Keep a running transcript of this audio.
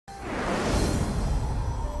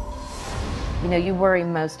You know, you worry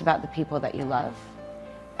most about the people that you love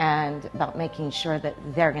and about making sure that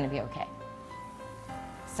they're going to be okay.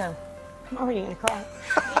 So, I'm already going to cry.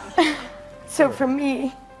 So for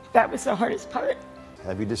me, that was the hardest part.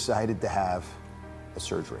 Have you decided to have a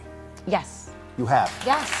surgery? Yes. You have?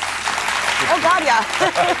 Yes. Oh God, yeah.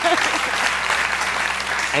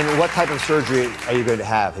 And what type of surgery are you going to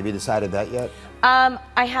have? Have you decided that yet?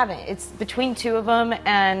 I haven't. It's between two of them,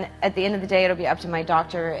 and at the end of the day, it'll be up to my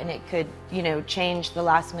doctor, and it could, you know, change the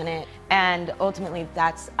last minute. And ultimately,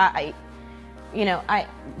 that's,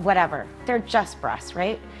 whatever. They're just breasts,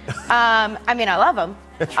 right? I mean, I love them.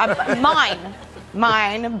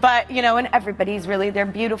 Mine, but, you know, and everybody's really, they're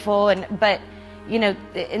beautiful, but, you know,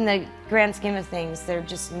 in the grand scheme of things, they're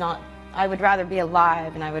just not, I would rather be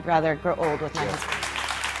alive, and I would rather grow old with my husband.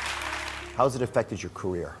 How has it affected your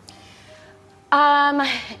career?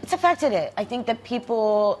 It's affected it. I think that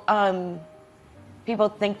people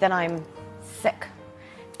think that I'm sick,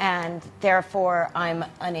 and therefore I'm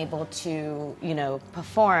unable to, you know,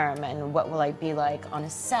 perform. And what will I be like on a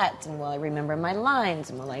set? And will I remember my lines?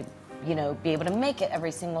 And will I, you know, be able to make it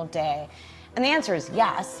every single day? And the answer is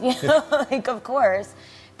yes. You know, like, of course.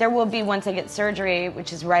 There will be, once I get surgery,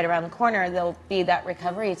 which is right around the corner, there'll be that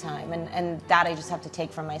recovery time, and that I just have to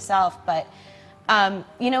take for myself. But,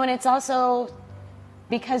 you know, and it's also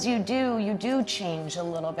because you do change a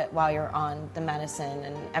little bit while you're on the medicine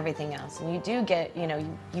and everything else. And you do get, you know,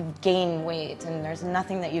 you gain weight, and there's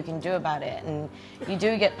nothing that you can do about it. And you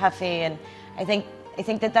do get puffy, and I think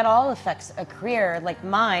that all affects a career like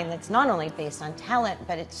mine that's not only based on talent,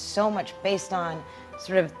 but it's so much based on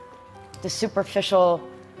sort of the superficial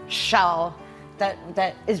shell that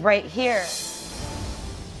is right here.